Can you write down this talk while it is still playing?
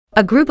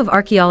A group of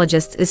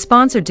archaeologists is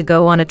sponsored to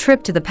go on a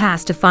trip to the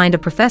past to find a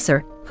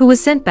professor who was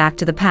sent back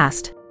to the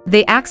past.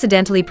 They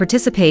accidentally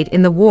participate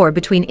in the war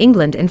between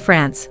England and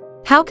France.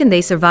 How can they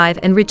survive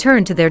and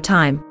return to their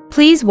time?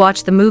 Please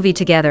watch the movie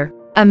together.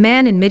 A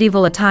man in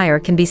medieval attire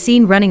can be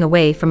seen running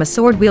away from a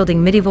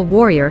sword-wielding medieval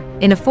warrior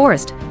in a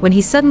forest when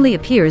he suddenly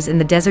appears in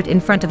the desert in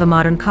front of a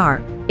modern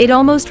car. It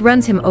almost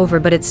runs him over,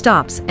 but it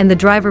stops and the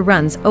driver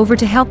runs over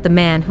to help the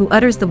man who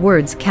utters the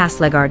words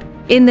Castlegard.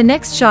 In the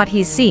next shot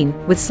he's seen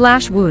with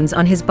slash wounds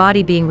on his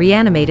body being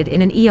reanimated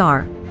in an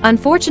ER.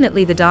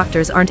 Unfortunately, the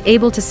doctors aren't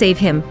able to save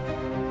him.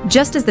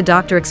 Just as the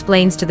doctor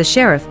explains to the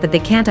sheriff that they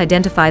can't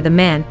identify the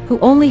man who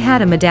only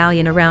had a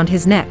medallion around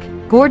his neck,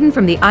 Gordon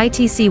from the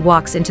ITC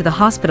walks into the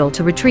hospital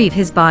to retrieve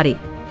his body.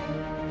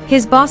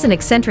 His boss, an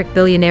eccentric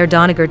billionaire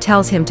Doniger,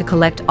 tells him to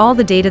collect all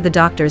the data the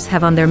doctors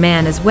have on their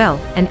man as well,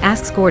 and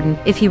asks Gordon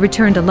if he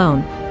returned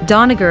alone.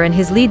 Doniger and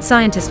his lead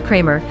scientist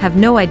Kramer have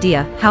no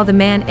idea how the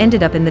man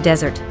ended up in the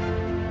desert.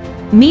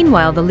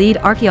 Meanwhile, the lead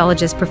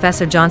archaeologist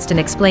Professor Johnston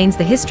explains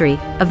the history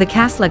of the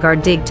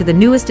Castlegard dig to the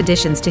newest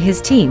additions to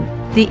his team.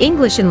 The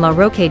English in La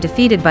Roque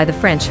defeated by the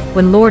French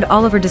when Lord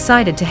Oliver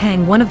decided to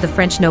hang one of the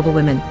French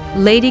noblewomen,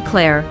 Lady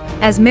Clare.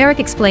 As Merrick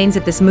explains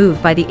it, this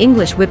move by the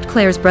English whipped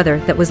Clare's brother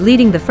that was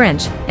leading the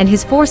French and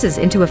his forces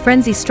into a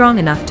frenzy strong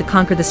enough to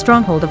conquer the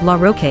stronghold of La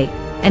Roque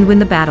and win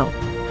the battle.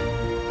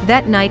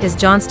 That night, as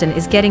Johnston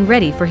is getting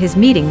ready for his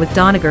meeting with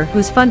Doniger,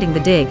 who's funding the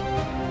dig,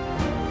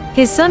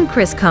 his son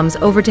Chris comes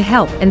over to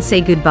help and say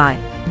goodbye.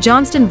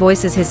 Johnston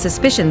voices his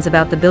suspicions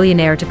about the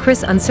billionaire to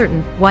Chris,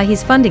 uncertain why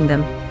he's funding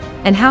them,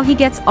 and how he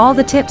gets all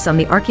the tips on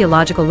the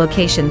archaeological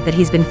location that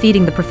he's been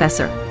feeding the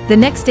professor. The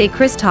next day,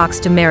 Chris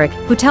talks to Merrick,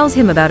 who tells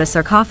him about a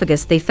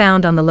sarcophagus they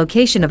found on the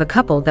location of a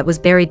couple that was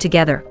buried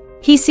together.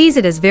 He sees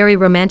it as very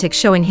romantic,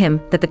 showing him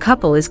that the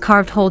couple is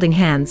carved holding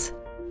hands.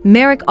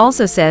 Merrick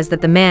also says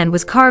that the man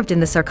was carved in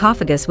the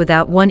sarcophagus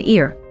without one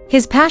ear.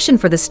 His passion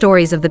for the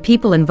stories of the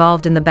people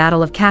involved in the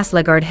Battle of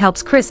Castlegard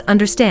helps Chris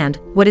understand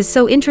what is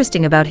so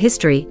interesting about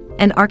history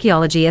and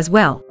archaeology as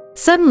well.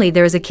 Suddenly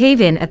there is a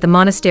cave-in at the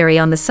monastery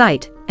on the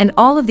site, and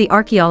all of the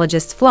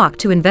archaeologists flock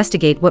to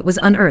investigate what was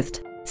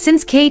unearthed.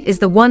 Since Kate is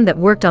the one that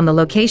worked on the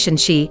location,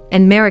 she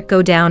and Merrick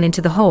go down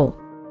into the hole.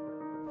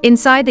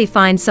 Inside they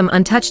find some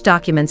untouched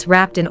documents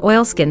wrapped in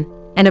oilskin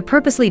and a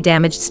purposely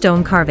damaged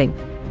stone carving.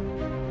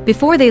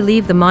 Before they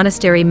leave the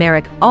monastery,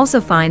 Merrick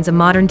also finds a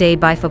modern-day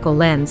bifocal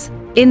lens.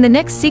 In the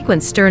next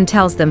sequence, Stern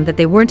tells them that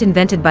they weren't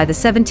invented by the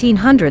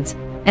 1700s,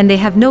 and they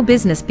have no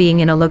business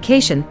being in a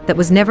location that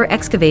was never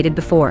excavated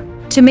before.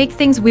 To make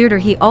things weirder,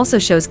 he also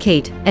shows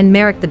Kate and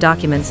Merrick the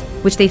documents,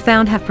 which they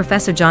found have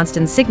Professor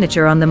Johnston's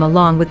signature on them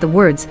along with the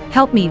words,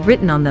 "Help me,"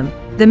 written on them.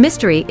 The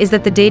mystery is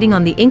that the dating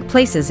on the ink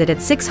places it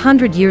at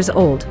 600 years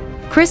old.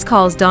 Chris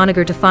calls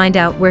Doniger to find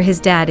out where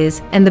his dad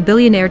is, and the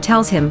billionaire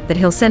tells him that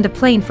he'll send a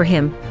plane for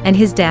him and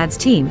his dad's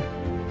team.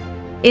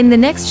 In the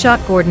next shot,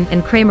 Gordon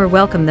and Kramer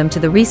welcome them to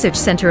the research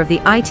center of the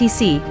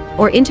ITC,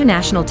 or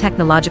International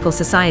Technological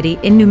Society,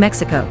 in New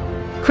Mexico.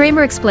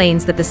 Kramer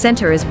explains that the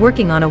center is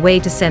working on a way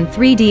to send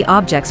 3D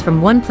objects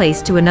from one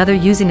place to another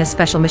using a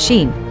special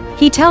machine.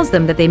 He tells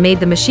them that they made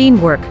the machine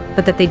work,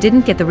 but that they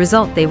didn't get the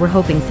result they were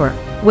hoping for.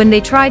 When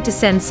they tried to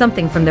send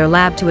something from their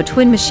lab to a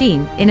twin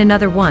machine in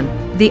another one,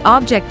 the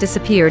object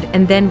disappeared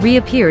and then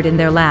reappeared in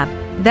their lab.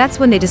 That's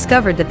when they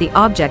discovered that the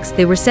objects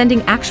they were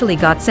sending actually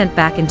got sent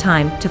back in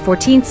time to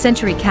 14th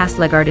century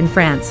Castlegard in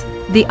France.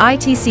 The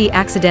ITC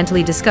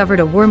accidentally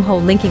discovered a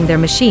wormhole linking their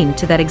machine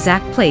to that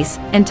exact place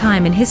and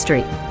time in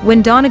history.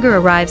 When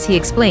Doniger arrives, he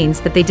explains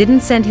that they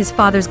didn't send his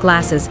father's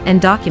glasses and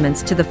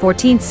documents to the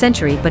 14th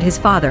century but his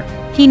father.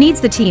 He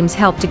needs the team's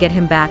help to get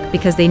him back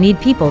because they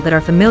need people that are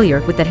familiar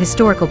with that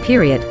historical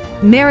period.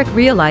 Merrick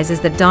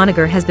realizes that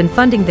Doniger has been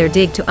funding their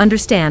dig to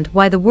understand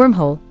why the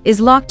wormhole is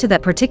locked to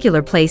that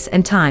particular place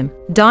and time.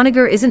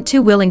 Doniger isn't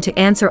too willing to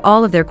answer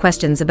all of their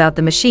questions about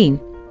the machine,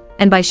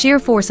 and by sheer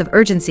force of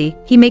urgency,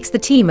 he makes the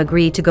team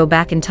agree to go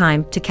back in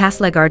time to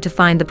Castlegard to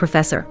find the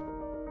professor.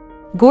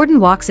 Gordon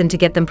walks in to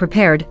get them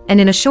prepared, and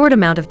in a short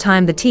amount of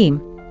time the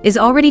team is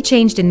already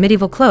changed in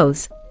medieval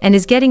clothes and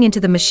is getting into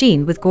the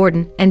machine with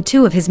Gordon and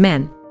two of his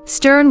men.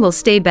 Stern will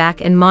stay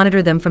back and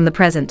monitor them from the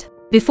present.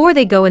 Before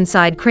they go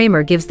inside,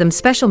 Kramer gives them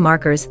special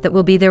markers that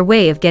will be their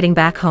way of getting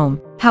back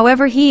home.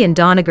 However, he and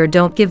Doniger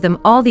don't give them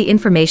all the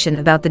information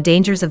about the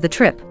dangers of the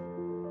trip.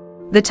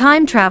 The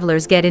time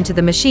travelers get into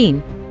the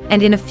machine,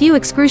 and in a few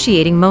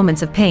excruciating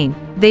moments of pain,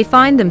 they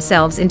find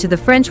themselves into the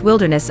French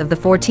wilderness of the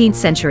 14th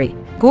century.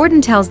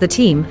 Gordon tells the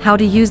team how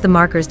to use the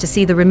markers to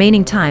see the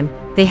remaining time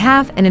they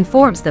have and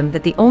informs them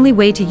that the only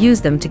way to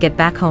use them to get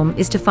back home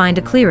is to find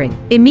a clearing.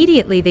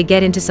 Immediately they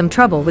get into some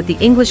trouble with the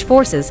English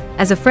forces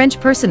as a French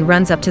person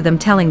runs up to them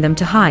telling them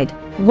to hide.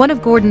 One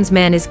of Gordon's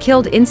men is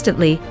killed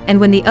instantly, and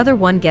when the other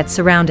one gets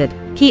surrounded,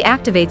 he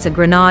activates a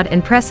grenade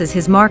and presses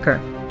his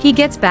marker. He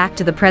gets back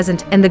to the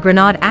present and the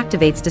grenade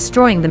activates,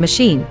 destroying the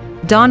machine.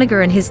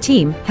 Doniger and his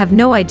team have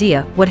no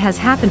idea what has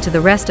happened to the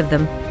rest of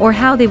them or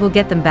how they will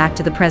get them back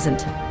to the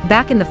present.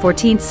 Back in the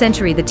 14th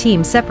century, the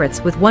team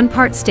separates, with one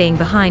part staying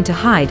behind to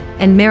hide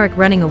and Merrick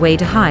running away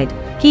to hide.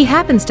 He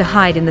happens to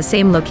hide in the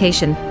same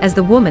location as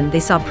the woman they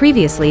saw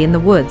previously in the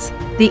woods.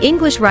 The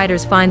English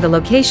riders find the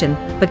location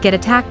but get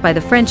attacked by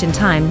the French in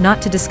time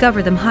not to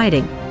discover them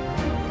hiding.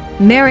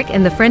 Merrick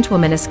and the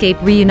Frenchwoman escape,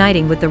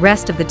 reuniting with the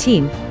rest of the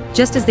team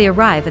just as they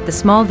arrive at the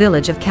small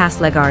village of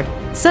Caslegard.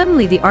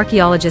 Suddenly the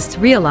archaeologists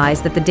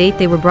realize that the date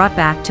they were brought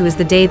back to is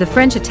the day the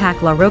French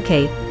attack La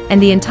Roque,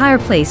 and the entire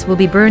place will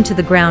be burned to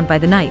the ground by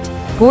the night.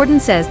 Gordon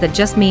says that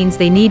just means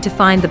they need to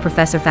find the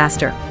professor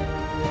faster.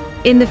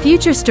 In the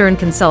future, Stern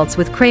consults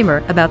with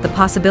Kramer about the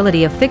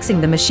possibility of fixing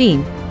the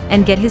machine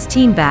and get his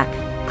team back.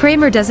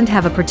 Kramer doesn't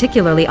have a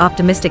particularly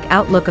optimistic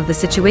outlook of the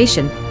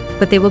situation,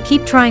 but they will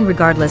keep trying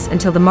regardless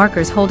until the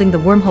markers holding the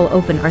wormhole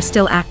open are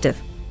still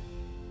active.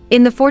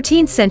 In the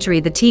 14th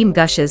century, the team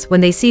gushes when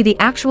they see the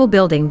actual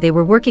building they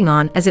were working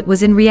on as it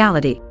was in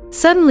reality.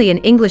 Suddenly an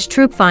English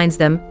troop finds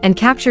them and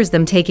captures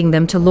them, taking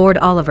them to Lord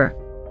Oliver.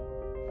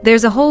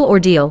 There's a whole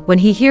ordeal when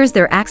he hears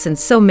their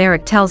accents, so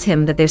Merrick tells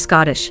him that they're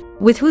Scottish,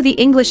 with who the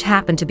English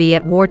happen to be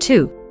at war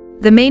too.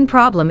 The main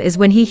problem is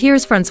when he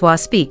hears Francois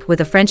speak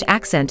with a French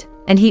accent,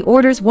 and he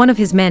orders one of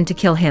his men to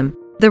kill him.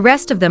 The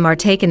rest of them are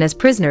taken as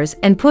prisoners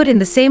and put in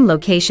the same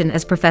location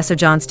as Professor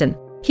Johnston.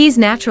 He's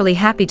naturally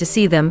happy to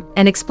see them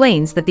and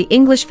explains that the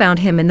English found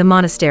him in the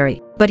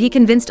monastery, but he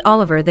convinced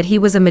Oliver that he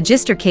was a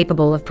magister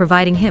capable of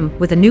providing him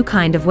with a new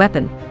kind of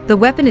weapon. The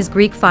weapon is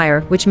Greek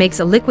fire, which makes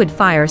a liquid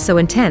fire so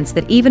intense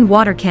that even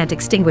water can't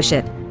extinguish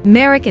it.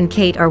 Merrick and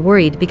Kate are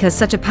worried because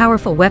such a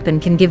powerful weapon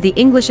can give the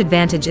English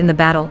advantage in the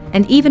battle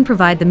and even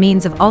provide the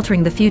means of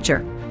altering the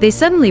future. They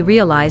suddenly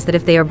realize that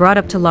if they are brought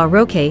up to La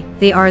Roque,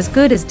 they are as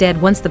good as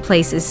dead once the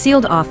place is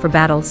sealed off for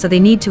battle, so they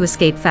need to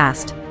escape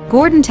fast.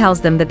 Gordon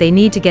tells them that they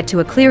need to get to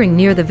a clearing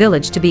near the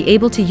village to be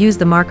able to use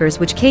the markers,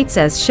 which Kate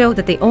says show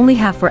that they only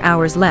have 4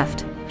 hours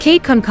left.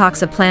 Kate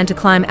concocts a plan to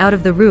climb out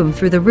of the room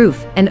through the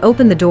roof and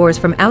open the doors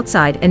from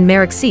outside, and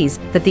Merrick sees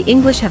that the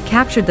English have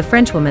captured the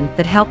Frenchwoman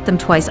that helped them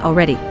twice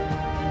already.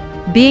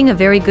 Being a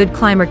very good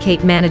climber,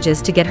 Kate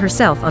manages to get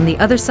herself on the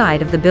other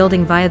side of the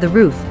building via the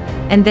roof,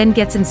 and then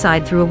gets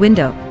inside through a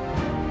window.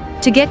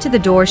 To get to the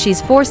door,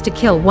 she's forced to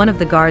kill one of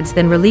the guards,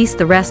 then release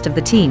the rest of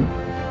the team.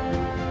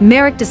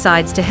 Merrick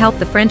decides to help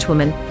the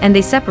Frenchwoman, and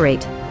they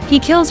separate. He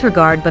kills her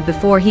guard, but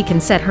before he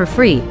can set her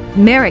free,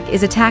 Merrick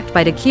is attacked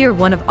by Dakir,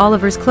 one of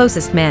Oliver's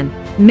closest men.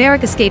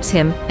 Merrick escapes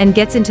him and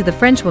gets into the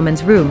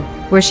Frenchwoman's room,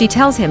 where she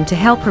tells him to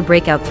help her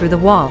break out through the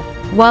wall.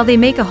 While they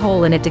make a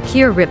hole in it,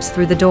 Dakir rips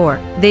through the door.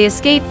 They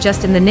escape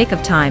just in the nick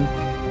of time.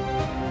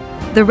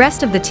 The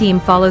rest of the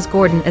team follows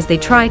Gordon as they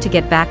try to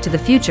get back to the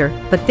future,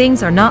 but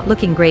things are not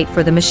looking great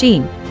for the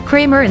machine.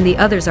 Kramer and the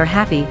others are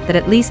happy that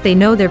at least they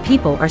know their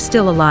people are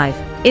still alive.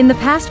 In the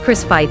past,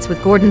 Chris fights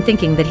with Gordon,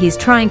 thinking that he's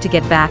trying to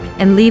get back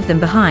and leave them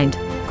behind.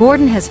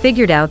 Gordon has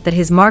figured out that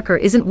his marker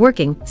isn't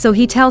working, so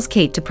he tells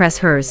Kate to press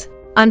hers.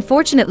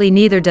 Unfortunately,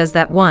 neither does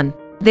that one.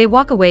 They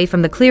walk away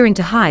from the clearing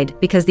to hide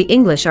because the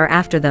English are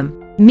after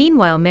them.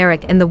 Meanwhile,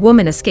 Merrick and the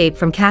woman escape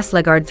from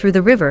Caslegard through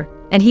the river,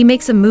 and he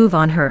makes a move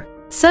on her.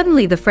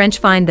 Suddenly the French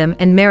find them,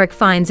 and Merrick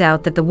finds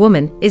out that the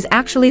woman is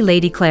actually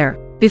Lady Claire.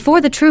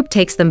 Before the troop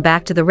takes them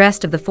back to the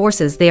rest of the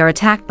forces, they are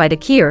attacked by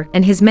Dakir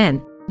and his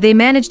men. They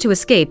manage to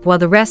escape while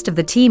the rest of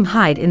the team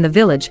hide in the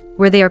village,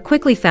 where they are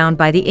quickly found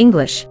by the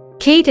English.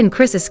 Kate and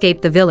Chris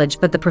escape the village,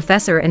 but the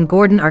professor and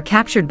Gordon are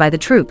captured by the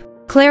troop.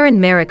 Claire and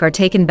Merrick are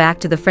taken back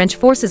to the French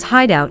forces'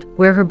 hideout,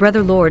 where her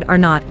brother Lord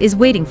Arnott is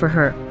waiting for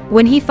her.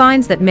 When he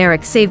finds that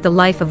Merrick saved the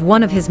life of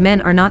one of his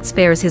men, Arnott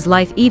spares his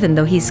life even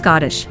though he's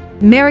Scottish.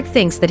 Merrick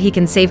thinks that he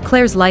can save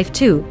Claire's life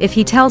too if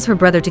he tells her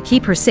brother to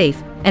keep her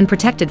safe and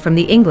protected from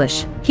the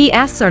English. He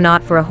asks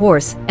Arnott for a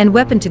horse and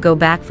weapon to go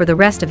back for the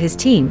rest of his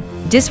team,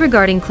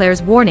 disregarding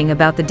Claire's warning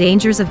about the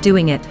dangers of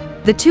doing it.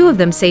 The two of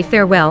them say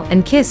farewell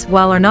and kiss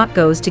while Arnott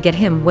goes to get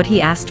him what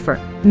he asked for.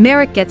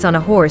 Merrick gets on a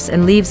horse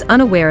and leaves,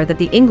 unaware that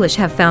the English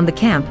have found the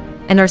camp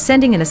and are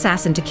sending an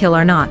assassin to kill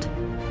Arnott.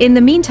 In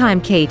the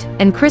meantime, Kate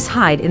and Chris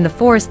hide in the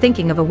forest,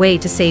 thinking of a way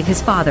to save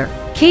his father.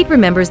 Kate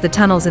remembers the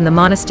tunnels in the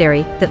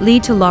monastery that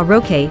lead to La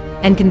Roque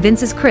and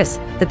convinces Chris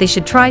that they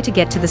should try to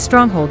get to the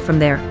stronghold from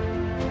there.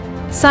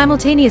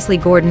 Simultaneously,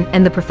 Gordon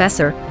and the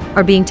professor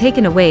are being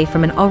taken away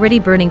from an already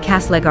burning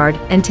Caslegard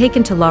and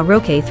taken to La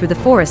Roque through the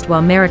forest,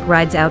 while Merrick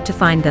rides out to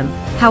find them.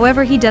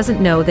 However, he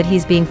doesn't know that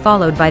he's being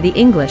followed by the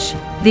English.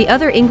 The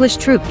other English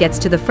troop gets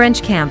to the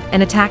French camp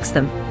and attacks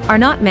them.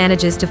 Arnott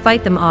manages to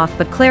fight them off,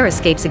 but Claire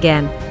escapes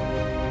again.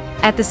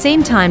 At the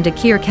same time,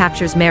 Dakir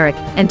captures Merrick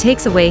and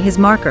takes away his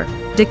marker.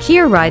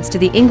 Dakir rides to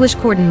the English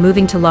cordon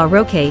moving to La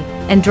Roque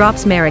and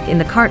drops Merrick in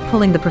the cart,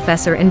 pulling the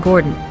professor and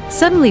Gordon.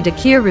 Suddenly,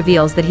 Dakir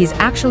reveals that he's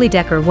actually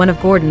Decker, one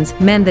of Gordon's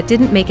men that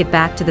didn't make it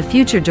back to the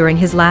future during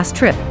his last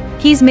trip.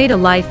 He's made a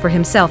life for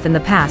himself in the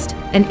past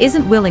and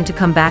isn't willing to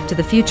come back to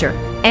the future.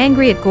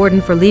 Angry at Gordon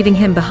for leaving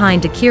him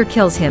behind, Dakir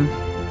kills him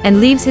and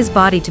leaves his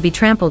body to be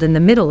trampled in the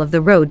middle of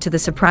the road, to the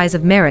surprise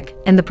of Merrick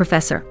and the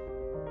professor.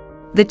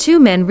 The two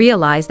men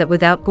realize that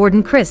without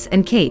Gordon, Chris,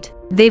 and Kate,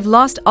 they've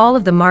lost all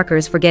of the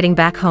markers for getting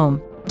back home.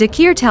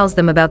 Dakir tells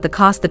them about the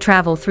cost the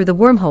travel through the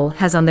wormhole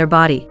has on their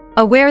body,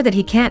 aware that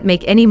he can't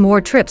make any more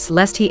trips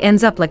lest he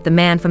ends up like the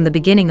man from the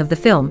beginning of the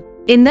film.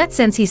 In that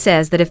sense, he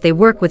says that if they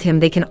work with him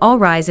they can all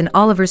rise in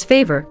Oliver's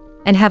favor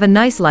and have a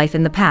nice life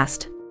in the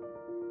past.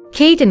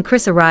 Kate and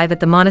Chris arrive at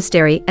the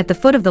monastery at the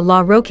foot of the La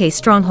Roque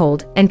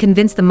stronghold and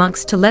convince the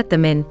monks to let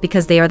them in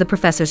because they are the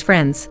professor's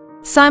friends.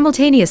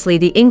 Simultaneously,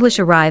 the English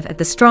arrive at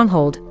the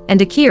stronghold, and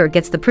Dakir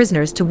gets the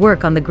prisoners to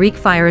work on the Greek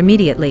fire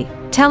immediately,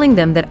 telling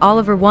them that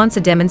Oliver wants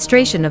a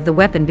demonstration of the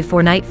weapon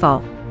before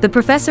nightfall. The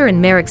professor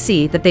and Merrick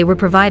see that they were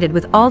provided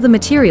with all the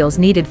materials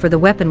needed for the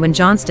weapon when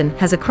Johnston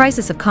has a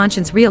crisis of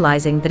conscience,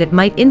 realizing that it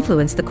might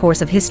influence the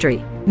course of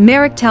history.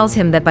 Merrick tells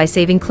him that by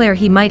saving Claire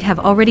he might have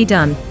already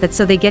done that,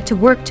 so they get to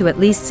work to at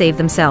least save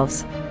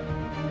themselves.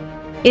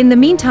 In the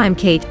meantime,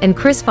 Kate and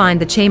Chris find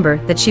the chamber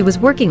that she was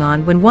working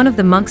on when one of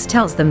the monks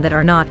tells them that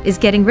Arnott is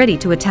getting ready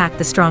to attack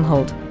the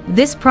stronghold.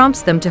 This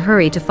prompts them to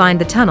hurry to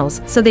find the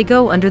tunnels, so they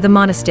go under the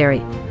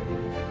monastery.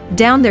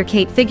 Down there,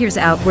 Kate figures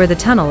out where the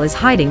tunnel is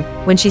hiding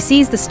when she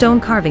sees the stone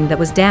carving that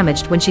was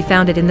damaged when she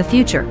found it in the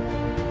future.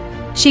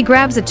 She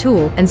grabs a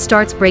tool and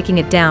starts breaking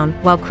it down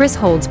while Chris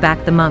holds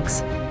back the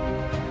monks.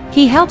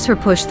 He helps her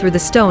push through the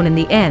stone in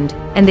the end,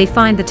 and they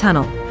find the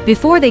tunnel.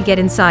 Before they get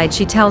inside,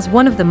 she tells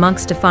one of the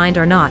monks to find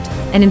Arnott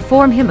and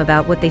inform him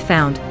about what they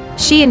found.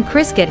 She and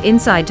Chris get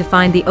inside to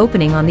find the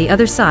opening on the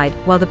other side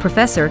while the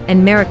professor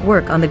and Merrick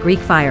work on the Greek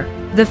fire.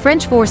 The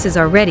French forces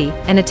are ready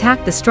and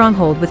attack the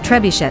stronghold with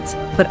trebuchets,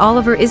 but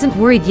Oliver isn't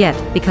worried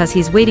yet because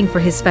he's waiting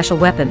for his special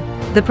weapon.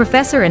 The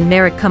professor and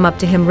Merrick come up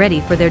to him ready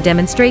for their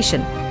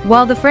demonstration.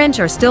 While the French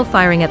are still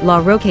firing at La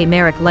Roque,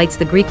 Merrick lights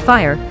the Greek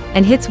fire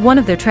and hits one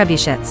of their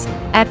trebuchets.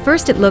 At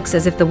first it looks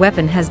as if the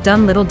weapon has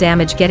done little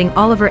damage, getting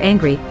Oliver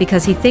angry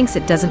because he thinks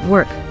it doesn't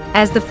work.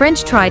 As the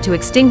French try to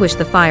extinguish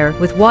the fire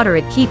with water,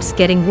 it keeps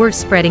getting worse,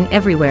 spreading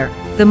everywhere.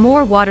 The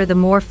more water, the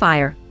more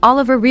fire.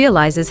 Oliver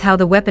realizes how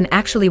the weapon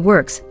actually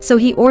works, so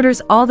he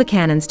orders all the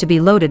cannons to be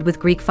loaded with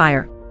Greek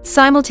fire.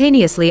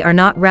 Simultaneously,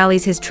 Arnott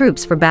rallies his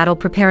troops for battle,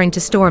 preparing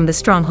to storm the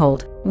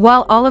stronghold,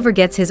 while Oliver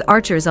gets his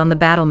archers on the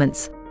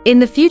battlements. In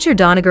the future,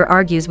 Doniger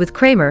argues with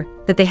Kramer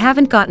that they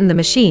haven't gotten the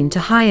machine to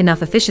high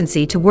enough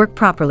efficiency to work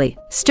properly.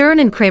 Stern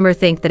and Kramer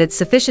think that it's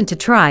sufficient to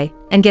try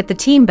and get the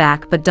team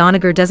back, but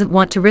Doniger doesn't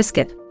want to risk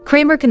it.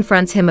 Kramer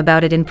confronts him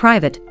about it in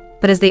private,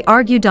 but as they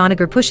argue,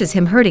 Doniger pushes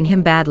him, hurting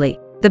him badly.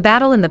 The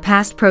battle in the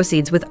past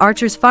proceeds with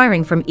archers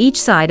firing from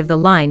each side of the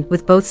line,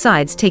 with both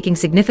sides taking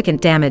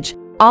significant damage.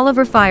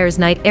 Oliver fires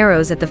night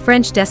arrows at the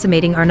French,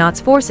 decimating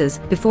Arnott's forces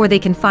before they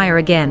can fire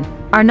again.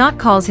 Arnott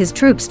calls his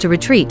troops to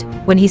retreat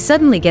when he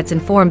suddenly gets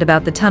informed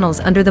about the tunnels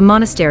under the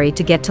monastery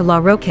to get to La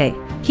Roque.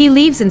 He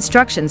leaves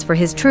instructions for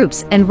his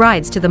troops and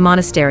rides to the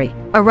monastery,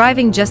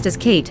 arriving just as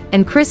Kate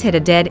and Chris hit a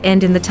dead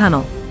end in the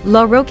tunnel.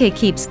 La Roque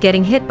keeps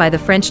getting hit by the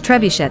French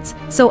trebuchets,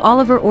 so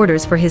Oliver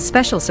orders for his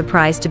special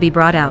surprise to be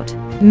brought out.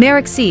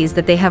 Merrick sees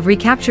that they have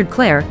recaptured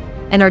Claire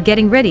and are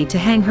getting ready to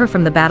hang her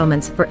from the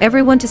battlements for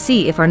everyone to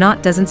see if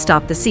Arnott doesn't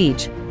stop the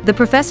siege. The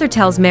professor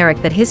tells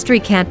Merrick that history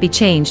can't be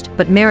changed,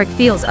 but Merrick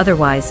feels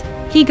otherwise.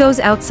 He goes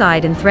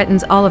outside and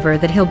threatens Oliver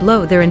that he'll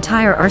blow their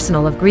entire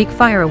arsenal of Greek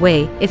fire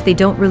away if they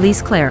don't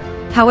release Claire.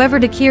 However,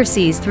 Dakir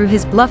sees through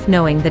his bluff,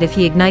 knowing that if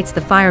he ignites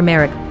the fire,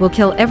 Merrick will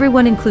kill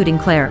everyone including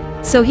Claire,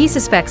 so he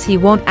suspects he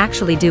won't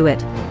actually do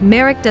it.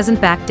 Merrick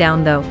doesn't back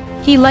down though.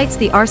 He lights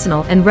the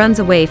arsenal and runs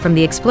away from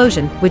the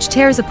explosion, which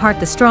tears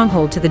apart the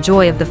stronghold to the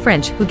joy of the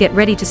French, who get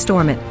ready to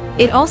storm it.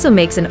 It also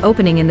makes an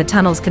opening in the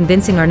tunnels,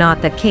 convincing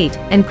Arnott that Kate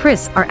and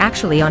Chris are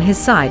actually on his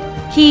side.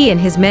 He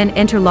and his men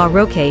enter La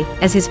Roque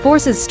as his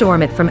forces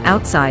storm it from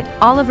outside.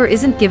 Oliver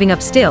isn't giving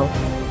up still,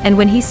 and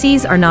when he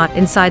sees Arnott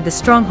inside the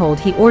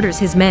stronghold, he orders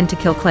his men to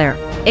kill Claire.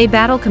 A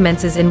battle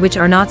commences in which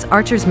Arnott's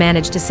archers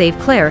manage to save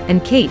Claire,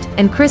 and Kate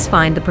and Chris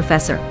find the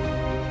professor.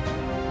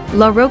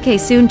 La Roque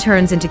soon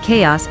turns into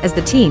chaos as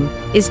the team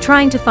is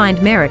trying to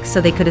find Merrick so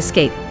they could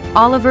escape.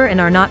 Oliver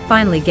and Arnott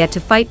finally get to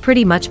fight,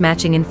 pretty much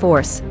matching in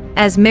force.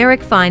 As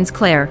Merrick finds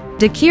Claire,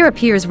 Dakir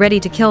appears ready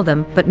to kill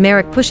them, but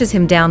Merrick pushes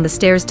him down the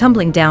stairs,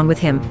 tumbling down with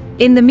him.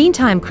 In the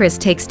meantime, Chris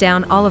takes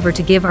down Oliver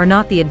to give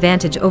Arnott the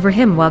advantage over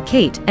him, while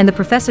Kate and the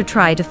professor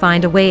try to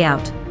find a way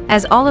out.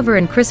 As Oliver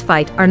and Chris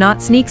fight,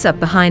 Arnott sneaks up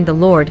behind the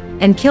Lord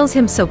and kills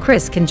him so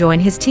Chris can join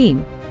his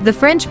team. The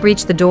French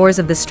breach the doors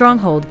of the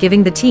stronghold,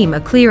 giving the team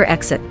a clear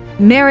exit.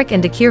 Merrick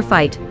and Dakir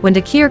fight when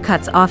Dakir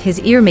cuts off his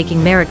ear,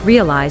 making Merrick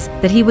realize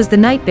that he was the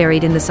knight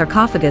buried in the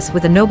sarcophagus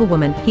with a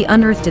noblewoman he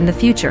unearthed in the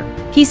future.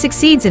 He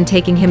succeeds in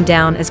taking him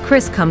down as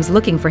Chris comes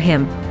looking for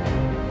him.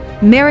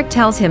 Merrick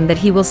tells him that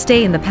he will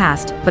stay in the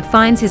past, but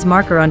finds his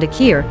marker on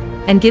Dakir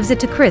and gives it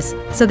to Chris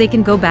so they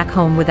can go back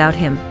home without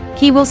him.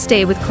 He will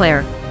stay with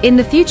Claire. In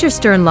the future,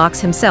 Stern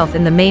locks himself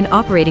in the main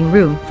operating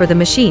room for the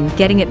machine,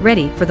 getting it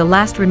ready for the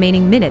last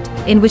remaining minute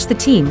in which the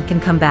team can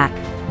come back.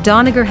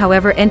 Doniger,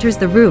 however, enters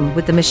the room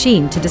with the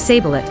machine to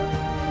disable it.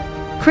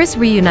 Chris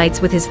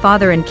reunites with his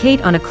father and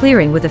Kate on a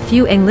clearing with a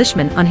few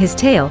Englishmen on his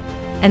tail,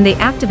 and they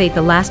activate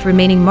the last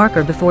remaining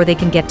marker before they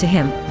can get to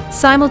him.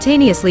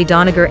 Simultaneously,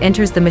 Doniger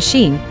enters the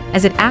machine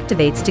as it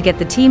activates to get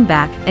the team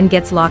back and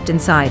gets locked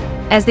inside.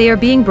 As they are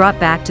being brought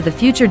back to the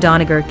future,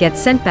 Doniger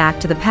gets sent back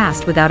to the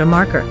past without a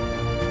marker.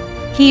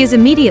 He is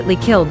immediately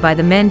killed by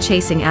the men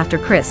chasing after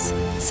Chris.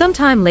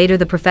 Sometime later,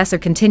 the professor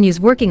continues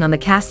working on the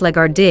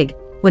Castlegar dig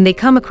when they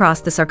come across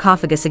the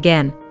sarcophagus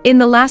again. In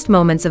the last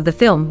moments of the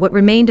film, what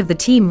remained of the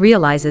team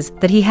realizes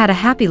that he had a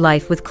happy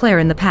life with Claire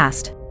in the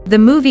past. The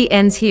movie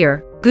ends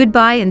here.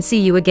 Goodbye and see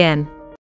you again.